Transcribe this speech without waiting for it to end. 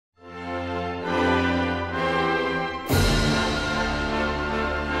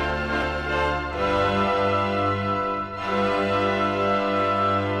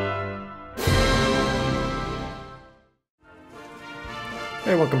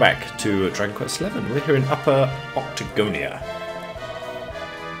Hey, welcome back to Dragon Quest XI. We're here in Upper Octagonia.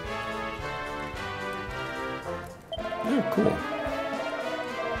 Oh, cool.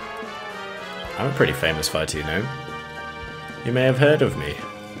 I'm a pretty famous fighter, you know. You may have heard of me.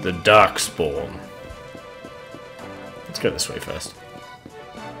 The Darkspawn. Let's go this way first.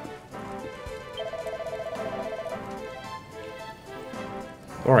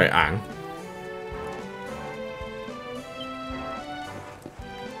 Alright, Ang.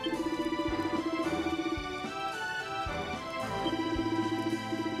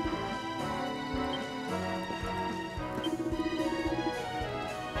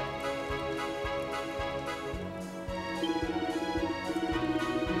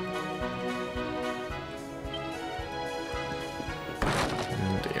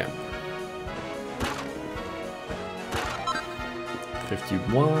 And yeah.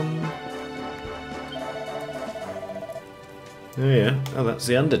 51. Oh yeah. Oh, that's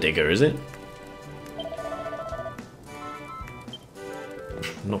the Underdigger, is it?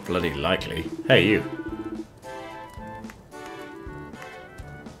 Not bloody likely. Hey, you.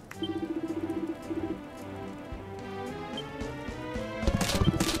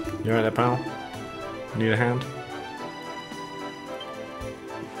 You alright there, pal? Need a hand?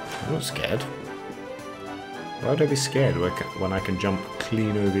 I'm not scared. Why would I be scared when I can jump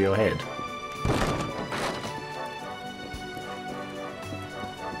clean over your head?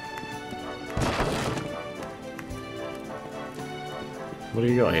 What do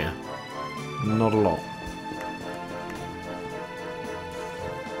you got here? Not a lot.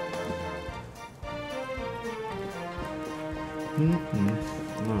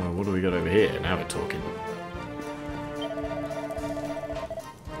 Oh, what do we got over here? Now we're talking.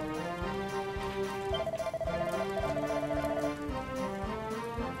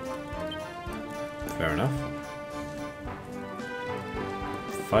 Fair enough.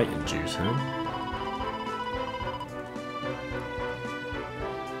 Fighting juice, huh?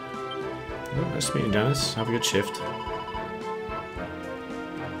 Oh, nice to meet you, Dennis. Have a good shift.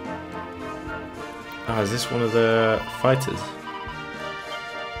 Ah, is this one of the fighters?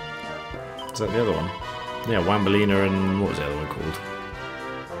 Is that the other one? Yeah, Wambolina and what was the other one called?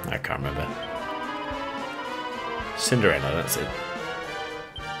 I can't remember. Cinderella, that's it.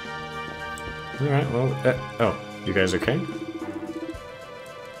 Alright, well, oh, you guys okay?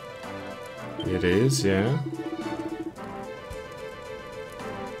 It is, yeah.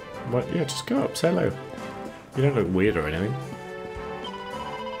 What? Yeah, just go up, say hello. You don't look weird or anything.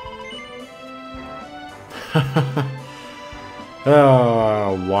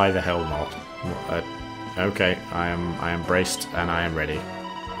 Oh, why the hell not? Okay, I am braced and I am ready.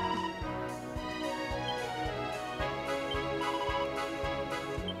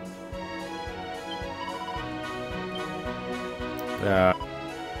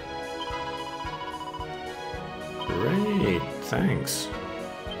 Great, thanks.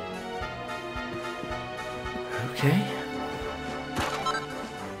 Okay.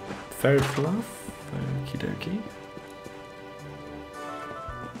 Fairy fluff. Okie dokie.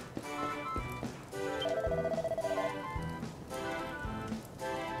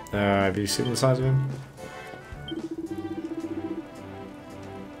 Have you seen the size of him?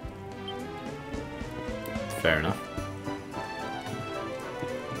 Fair enough.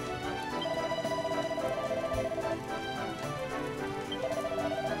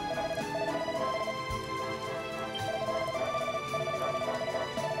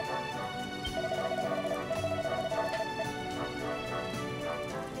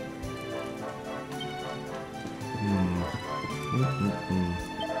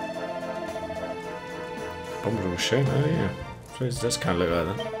 Bombardal shape, oh yeah. So it does kind of look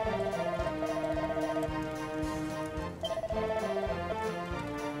like that.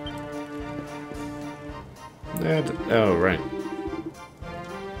 Oh, right.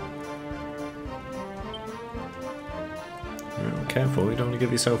 Oh, careful, you don't want to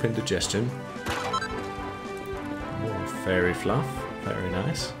give yourself indigestion. More fairy fluff, very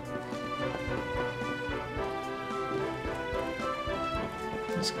nice.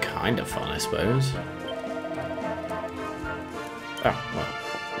 It's kind of fun, I suppose. Oh,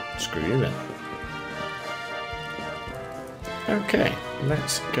 well, screw you then. Okay,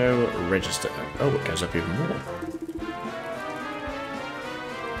 let's go register. Oh, it goes up even more.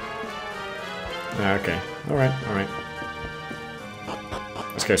 Okay, alright, alright.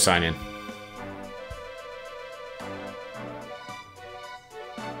 Let's go sign in.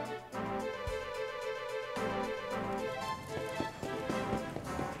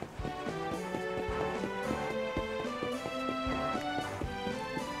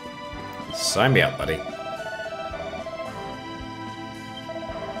 Sign me up, buddy.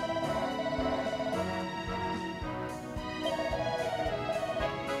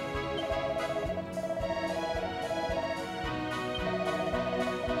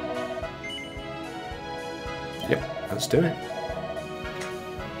 let's do it.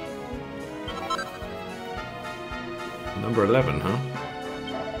 Number 11, huh?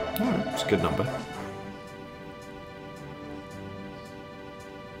 Oh, it's a good number.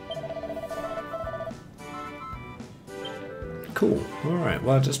 Cool. Alright,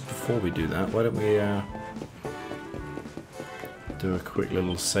 well, just before we do that, why don't we do a quick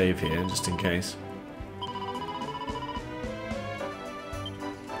little save here, just in case.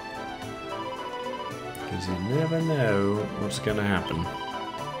 Because you never know what's going to happen.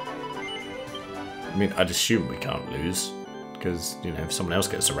 I mean, I'd assume we can't lose, because, you know, if someone else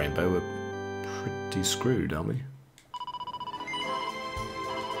gets a rainbow, we're pretty screwed, aren't we?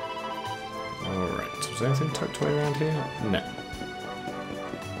 Alright, was there anything tucked away around here? No.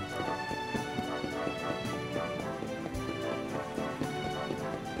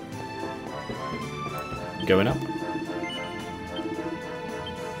 Going up.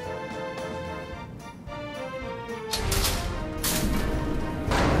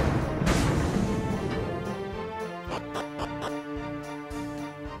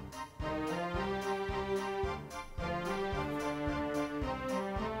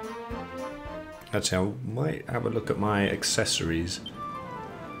 Actually, I might have a look at my accessories.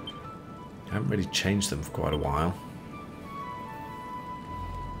 I haven't really changed them for quite a while.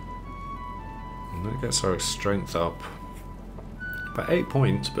 And that gets our strength up by 8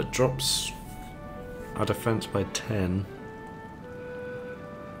 points, but drops our defense by 10.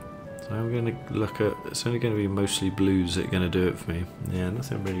 So I'm going to look at... It's only going to be mostly blues that are going to do it for me. Yeah,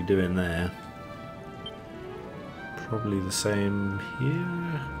 nothing really doing there. Probably the same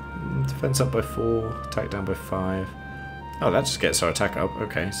here. Defense up by 4, attack down by 5. Oh, that just gets our attack up.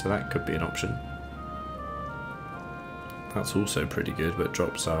 Okay, so that could be an option. That's also pretty good, but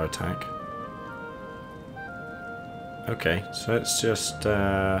drops our attack. Okay, so let's just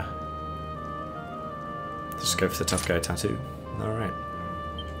go for the tough guy tattoo. Alright.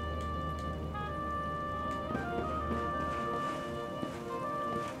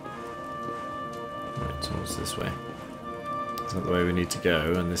 Right, so what's this way? Is that the way we need to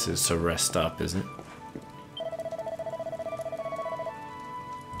go? And this is to rest up, isn't it?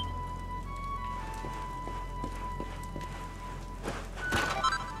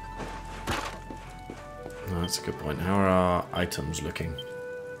 Oh, that's a good point. How are our items looking?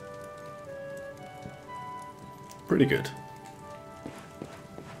 Pretty good.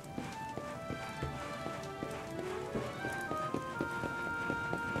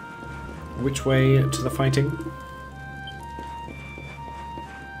 Which way to the fighting?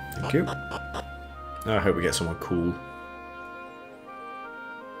 Thank you. I hope we get someone cool.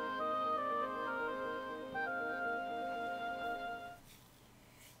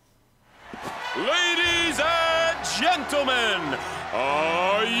 Ladies and gentlemen,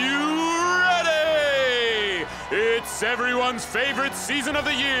 are you ready? It's everyone's favorite season of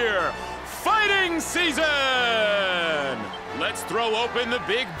the year, fighting season! Let's throw open the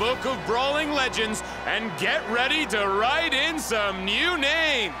big book of brawling legends and get ready to write in some new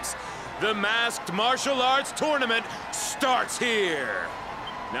names. The Masked Martial Arts Tournament starts here.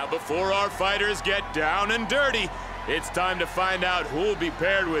 Now, before our fighters get down and dirty, it's time to find out who'll be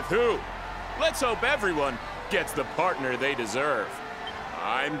paired with who. Let's hope everyone gets the partner they deserve.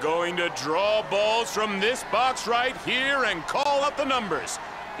 I'm going to draw balls from this box right here and call up the numbers.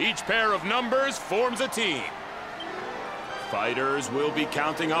 Each pair of numbers forms a team. Fighters will be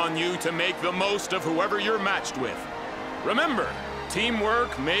counting on you to make the most of whoever you're matched with. Remember,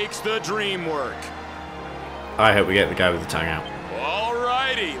 teamwork makes the dream work. I hope we get the guy with the tongue out.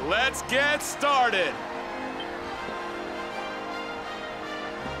 Alrighty, let's get started.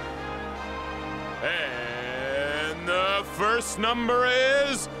 And the first number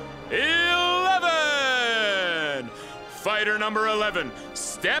is 11. Fighter number 11,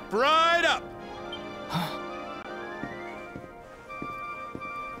 step right up.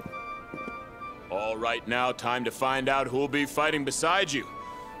 All right, now time to find out who'll be fighting beside you.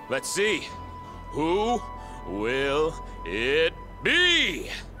 Let's see. Who will it be?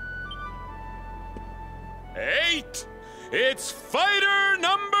 8. It's fighter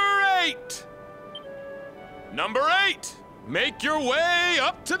number 8. Number 8, make your way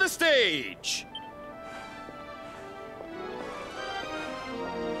up to the stage.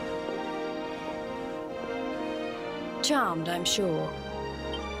 Charmed, I'm sure.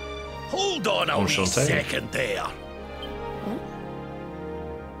 Hold on a wee second there.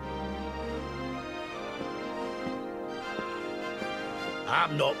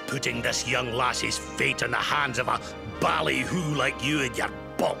 I'm not putting this young lassie's fate in the hands of a ballyhoo like you and your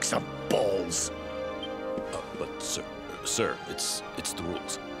box of balls. But sir, it's the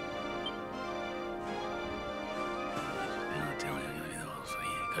rules.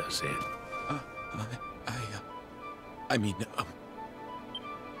 does it? I mean,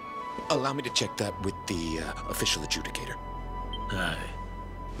 allow me to check that with the official adjudicator. Aye.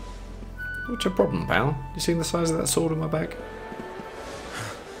 What's your problem, pal? You seen the size of that sword on my back?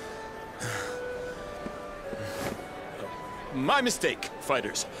 My mistake,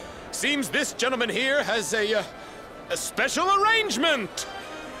 fighters. Seems this gentleman here has a special arrangement.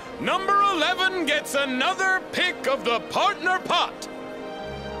 Number 11 gets another pick of the partner pot.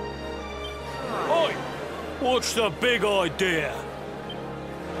 Oi! What's the big idea?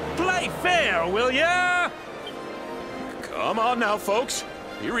 Play fair, will ya? Come on now, folks.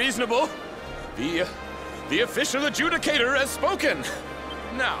 Be reasonable. The official adjudicator has spoken.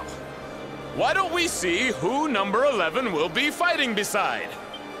 Now, why don't we see who number 11 will be fighting beside?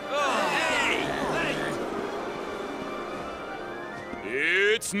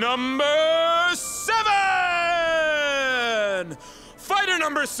 It's number 7! Fighter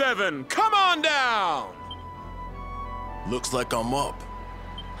number 7, come on down! Looks like I'm up.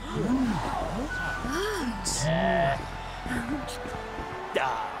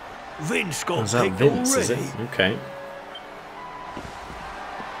 Vince got Is that picked Vince, already. is it? Okay.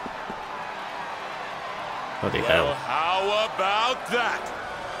 Bloody Well, hell. how about that?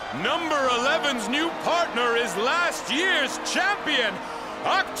 Number 11's new partner is last year's champion,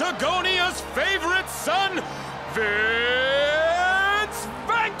 Octagonia's favorite son, Vince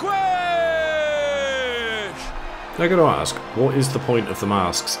Vanquish! I gotta ask, what is the point of the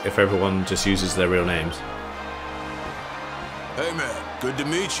masks if everyone just uses their real names? Hey man, good to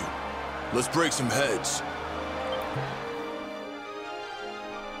meet you. Let's break some heads.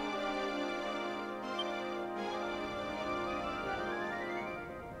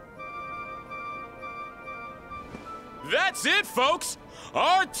 That's it, folks!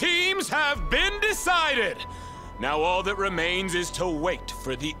 Our teams have been decided! Now all that remains is to wait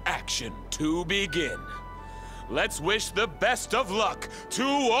for the action to begin. Let's wish the best of luck to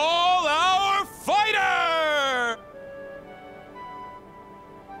all our fighters!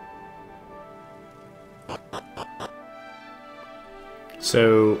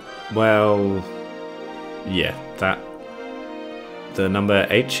 So, well, yeah, the number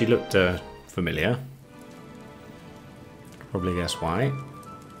 8, she looked familiar. Probably guess why.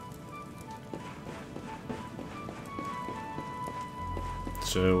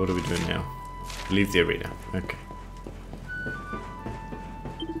 So what are we doing now? Leave the arena. Okay.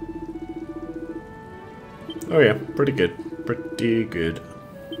 Oh yeah, pretty good. Pretty good.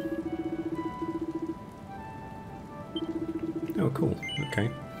 Oh cool.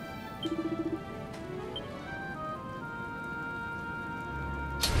 Okay.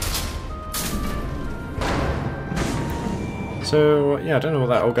 So, yeah, I don't know what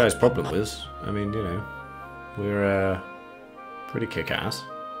that old guy's problem was. I mean, you know, we're pretty kick-ass.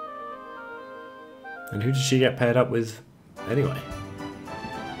 And who did she get paired up with anyway?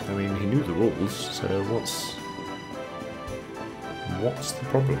 I mean, he knew the rules, so what's the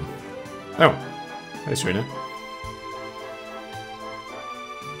problem? Oh, hey Serena.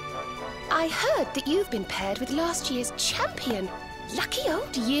 I heard that you've been paired with last year's champion. Lucky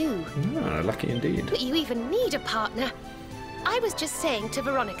old you. Ah, lucky indeed. But you even need a partner. I was just saying to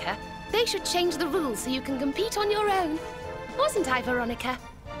Veronica, they should change the rules so you can compete on your own. Wasn't I, Veronica?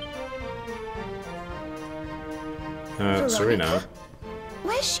 Serena.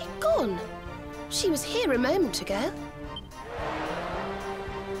 Where's she gone? She was here a moment ago.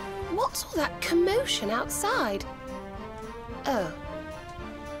 What's all that commotion outside? Oh.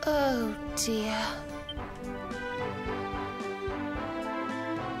 Oh, dear.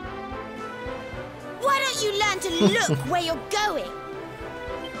 Why don't you learn to look where you're going?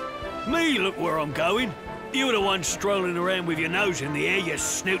 Me look where I'm going. You're the one strolling around with your nose in the air, you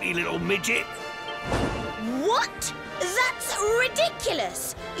snooty little midget. What? That's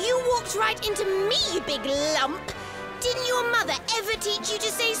ridiculous! You walked right into me, you big lump! Didn't your mother ever teach you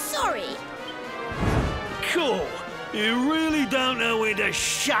to say sorry? Cool. You really don't know when to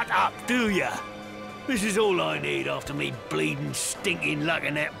shut up, do ya? This is all I need after me bleeding, stinking luck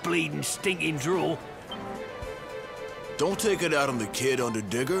in that bleeding, stinking draw. Don't take it out on the kid,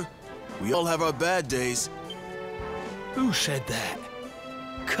 Underdigger. We all have our bad days. Who said that?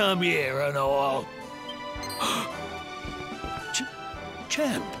 Come here and I'll...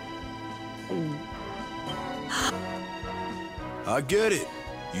 Champ. I get it.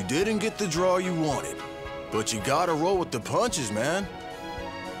 You didn't get the draw you wanted. But you gotta roll with the punches, man.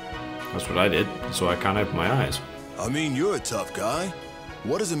 That's what I did, so I can't open my eyes. I mean, you're a tough guy.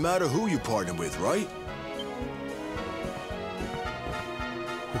 What does it matter who you partner with, right?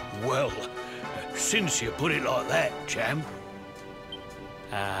 Well, since you put it like that, champ.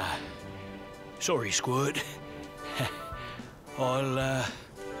 Sorry, Squirt. I'll,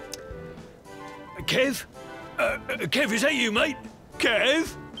 Kev? Kev, is that you, mate?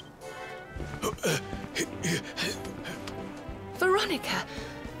 Kev? Veronica,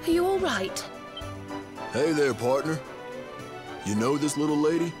 are you all right? Hey there, partner. You know this little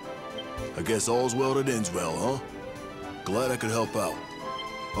lady? I guess all's well that ends well, huh? Glad I could help out.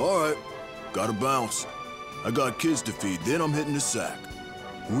 All right, gotta bounce. I got kids to feed, then I'm hitting the sack.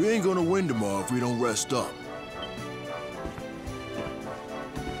 We ain't gonna win tomorrow if we don't rest up.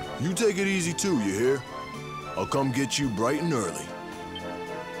 You take it easy too, you hear? I'll come get you bright and early.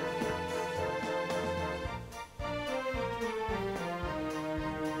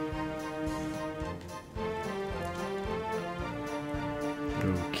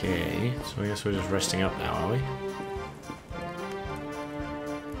 Okay, so I guess we're just resting up now, are we?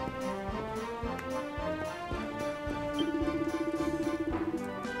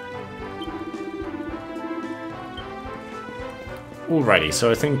 Alrighty,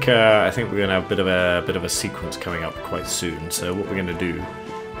 so I think we're gonna have a bit of a sequence coming up quite soon. So what we're gonna do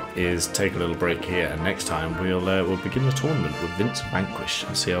is take a little break here, and next time we'll begin the tournament with Vince Vanquish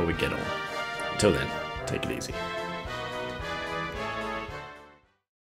and see how we get on. Until then, take it easy.